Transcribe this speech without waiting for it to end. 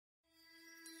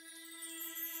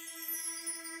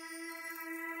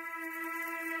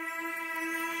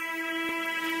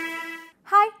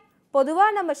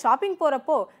பொதுவாக நம்ம ஷாப்பிங்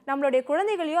போகிறப்போ நம்மளுடைய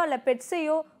குழந்தைகளையோ இல்லை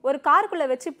பெட்ஸையோ ஒரு காருக்குள்ளே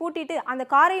வச்சு பூட்டிட்டு அந்த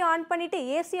காரையும் ஆன் பண்ணிவிட்டு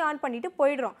ஏசியும் ஆன் பண்ணிவிட்டு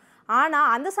போயிடுறோம். ஆனால்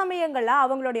அந்த சமயங்களில்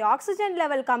அவங்களுடைய oxygen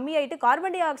level கம்மியாயிட்டு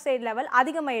carbon di oxide level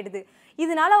அதிகமாகிடுது.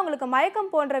 இதனால அவங்களுக்கு மயக்கம்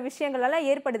போன்ற விஷயங்கள் எல்லாம்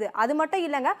ஏற்படுது. அது மட்டும்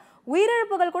இல்லைங்க,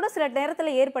 உயிரிழப்புகள் கூட சில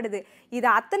நேரத்தில் ஏற்படுது.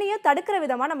 இதை அத்தனையும் தடுக்கிற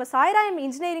விதமாக நம்ம சாய்ராம்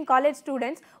இன்ஜினியரிங் காலேஜ்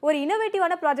ஸ்டூடெண்ட்ஸ் ஒரு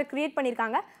இன்னோவேட்டிவான ப்ராஜெக்ட் கிரியேட்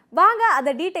பண்ணியிருக்காங்க. வாங்க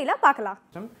அதை டீட்டெயிலாக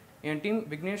பார்க்கலாம். என் டீம்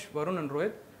விக்னேஷ், வருண் அண்ட்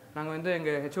ரோஹித். நாங்கள் வந்து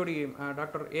எங்கள் ஹெச்ஓடி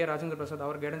டாக்டர் Rajendra பிரசாத்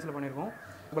அவர் கைடன்ஸில் பண்ணியிருக்கோம்.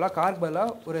 இப்போலாம் காருக்கு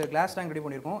பதிலாக ஒரு கிளாஸ் டேங்க் ரெடி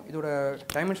பண்ணியிருக்கோம். இதோட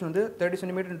டைமென்ஷன் வந்து 30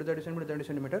 சென்டிமீட்டர் × 30 சென்டிமீட்டர் 30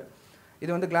 சென்டிமீட்டர்.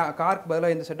 இது வந்து காருக்கு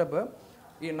பதிலாக இந்த செட்டப்பு.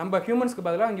 நம்ம ஹியூமன்ஸ்க்கு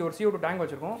பதிலாக இங்கே ஒரு CO2 டேங்க்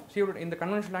வச்சுருக்கோம். CO2 இந்த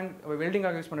கன்வென்ஷன் டேங்க்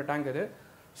வெல்டிங்காக யூஸ் பண்ண டேங்க் இது.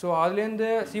 ஸோ அதுலேருந்து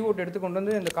CO2 எடுத்து கொண்டு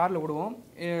வந்து இந்த காரில் விடுவோம்.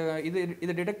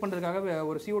 இது டிடெக்ட் பண்ணுறதுக்காக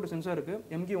ஒரு CO2 சென்சார் இருக்குது,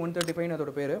 MQ135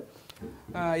 அதோட பேர்.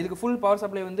 இதுக்கு ஃபுல் பவர்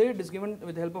சப்ளை வந்து it is given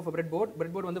with help of bread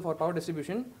board வந்து for power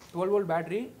distribution. 12 volt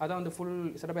battery அதான் வந்து ஃபுல்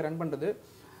செட்டப்பை ரன் பண்ணுறது.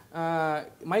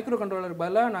 மைக்ரோ கண்ட்ரோலர்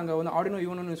பதிலாக நாங்கள் வந்து arduino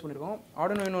யூஸ் பண்ணியிருக்கோம்.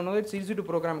 arduino வந்து it's easy to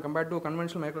program compared to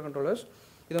conventional micro controllers.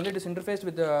 இது வந்து it is இன்டர்ஃபேஸ்ட்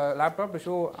with laptop to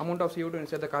show amount of CO2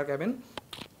 inside the car cabin.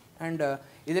 And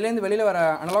இதுலேருந்து வெளியில் வர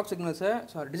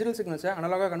டிஜிட்டல் சிக்னல்ஸை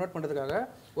அனலாகாக கன்வெர்ட் பண்ணுறதுக்காக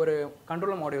ஒரு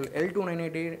control module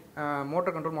L298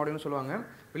 motor control மாடியூல்னு சொல்லுவாங்க.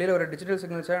 வெளியில் வர டிஜிட்டல்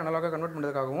சிக்னல்ஸை அனலாகாக கன்வெர்ட்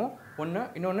பண்ணுறதுக்காகவும்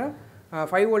இன்னொன்று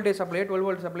 5 வோல்டேஜ் சப்ளை 12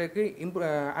 வோல்ட் சப்ளைக்கு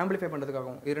ஆம்பிளிஃபை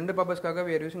பண்ணுறதுக்காகவும் இது 2 பர்பஸ்க்காக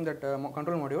we are using that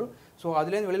control module. So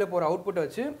அதுலேருந்து வெளியில் போகிற அவுட்புட்டை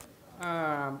வச்சு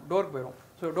டோருக்கு போயிடும்.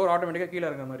 ஸோ டோர் ஆட்டோமேட்டிக்காக கீழே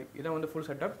இருக்கிற மாதிரி இதான் வந்து ஃபுல்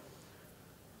செட்டப்.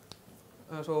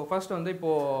 ஸோ ஃபர்ஸ்ட் வந்து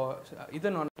இப்போது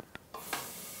இது நான்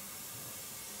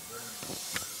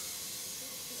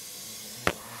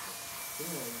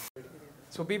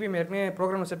ஸோ பிபிஎம் ஏற்கனவே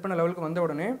ப்ரோக்ராம் செட் பண்ண லெவலுக்கு வந்த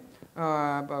உடனே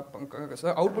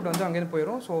அவுட்புட் வந்து அங்கேருந்து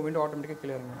போயிடும். ஸோ விண்டோ ஆட்டோமேட்டிக்காக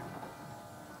கீழே இறங்கும்.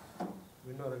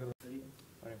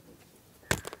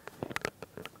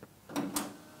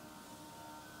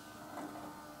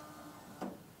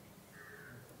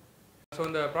 ஸோ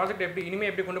இந்த ப்ராஜெக்ட் இனிமேல்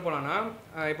எப்படி கொண்டு போகலான்னா,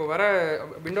 இப்போ வர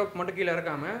விண்டோக்கு மட்டும் கீழே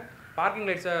இறக்காமல் பார்க்கிங்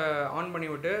லைட்ஸை ஆன் பண்ணி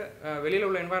விட்டு வெளியில்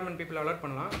உள்ள என்வாயர்மெண்ட் பீப்புள் அலர்ட்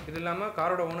பண்ணலாம். இது இல்லாமல்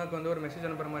காரோட ஓனருக்கு வந்து ஒரு மெசேஜ்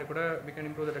அனுப்புகிற மாதிரி கூட we can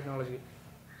improve the technology.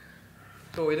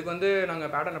 So இதுக்கு வந்து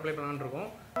நாங்கள் பேட்டர்ன் அப்ளை பண்ணலான்னு இருக்கோம்.